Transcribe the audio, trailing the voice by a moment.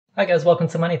Hi guys, welcome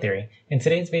to Money Theory. In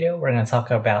today's video, we're going to talk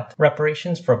about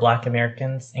reparations for Black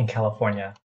Americans in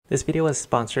California. This video is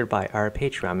sponsored by our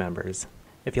Patreon members.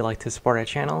 If you'd like to support our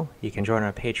channel, you can join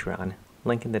our Patreon,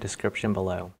 link in the description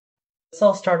below. This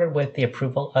all started with the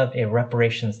approval of a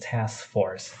reparations task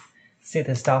force. See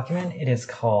this document? It is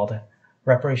called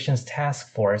Reparations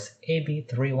Task Force AB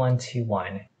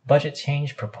 3121 Budget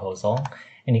Change Proposal,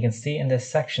 and you can see in this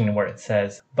section where it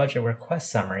says Budget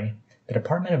Request Summary, the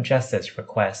Department of Justice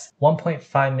requests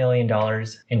 $1.5 million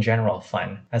in general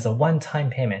fund as a one-time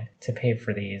payment to pay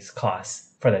for these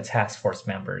costs for the task force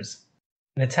members.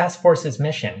 The task force's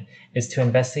mission is to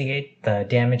investigate the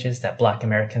damages that Black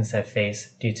Americans have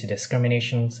faced due to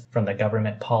discriminations from the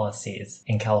government policies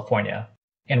in California.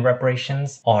 And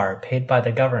reparations are paid by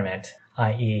the government,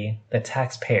 i.e. the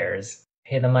taxpayers,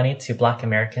 pay the money to Black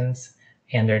Americans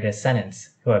and their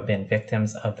descendants who have been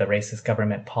victims of the racist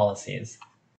government policies.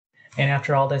 And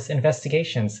after all this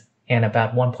investigations and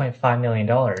about $1.5 million,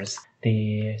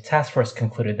 the task force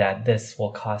concluded that this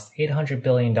will cost $800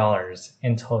 billion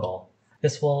in total.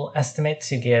 This will estimate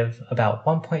to give about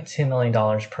 $1.2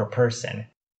 million per person.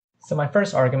 So my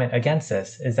first argument against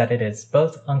this is that it is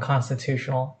both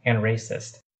unconstitutional and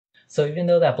racist. So even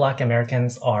though that Black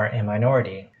Americans are a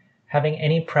minority, having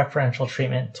any preferential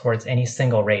treatment towards any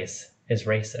single race is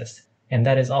racist, and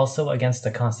that is also against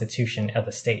the Constitution of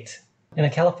the state. In the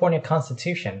California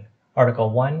Constitution,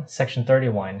 Article 1, Section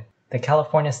 31, the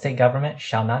California state government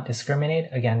shall not discriminate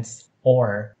against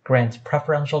or grant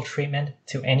preferential treatment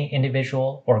to any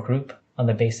individual or group on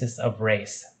the basis of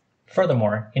race.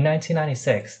 Furthermore, in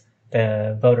 1996,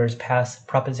 the voters passed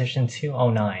Proposition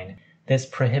 209. This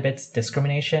prohibits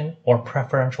discrimination or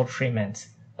preferential treatment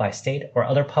by state or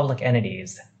other public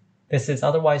entities. This is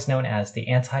otherwise known as the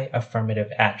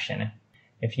anti-affirmative action.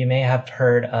 If you may have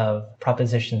heard of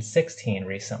Proposition 16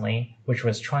 recently, which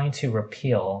was trying to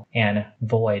repeal and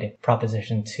void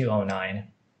Proposition 209.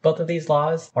 Both of these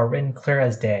laws are written clear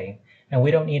as day, and we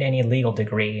don't need any legal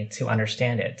degree to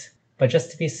understand it. But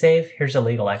just to be safe, here's a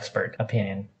legal expert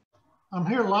opinion. I'm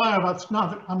here live,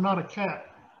 I'm not a cat.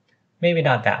 Maybe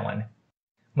not that one.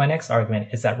 My next argument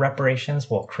is that reparations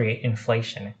will create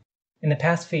inflation. In the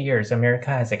past few years,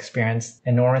 America has experienced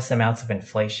enormous amounts of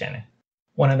inflation.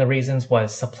 One of the reasons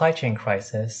was supply chain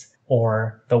crisis,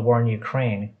 or the war in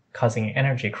Ukraine causing an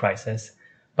energy crisis,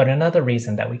 but another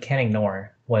reason that we can't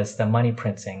ignore was the money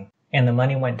printing, and the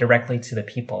money went directly to the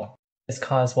people. This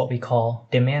caused what we call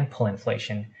demand pull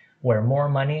inflation, where more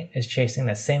money is chasing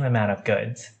the same amount of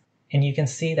goods. And you can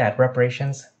see that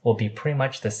reparations will be pretty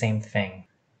much the same thing.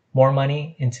 More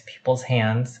money into people's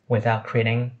hands without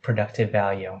creating productive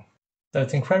value. So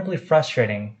it's incredibly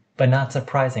frustrating, but not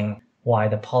surprising, why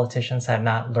the politicians have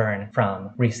not learned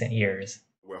from recent years.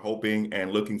 We're hoping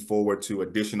and looking forward to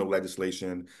additional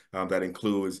legislation that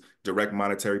includes direct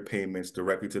monetary payments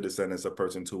directly to descendants of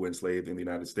persons who were enslaved in the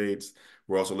United States.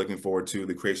 We're also looking forward to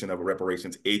the creation of a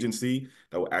reparations agency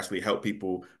that will actually help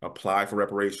people apply for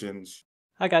reparations.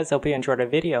 Hi guys, hope you enjoyed our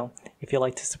video. If you'd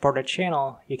like to support our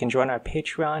channel, you can join our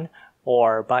Patreon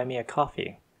or buy me a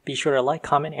coffee. Be sure to like,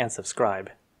 comment, and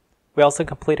subscribe. We also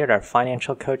completed our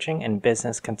financial coaching and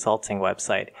business consulting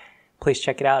website. Please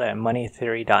check it out at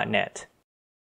moneytheory.net.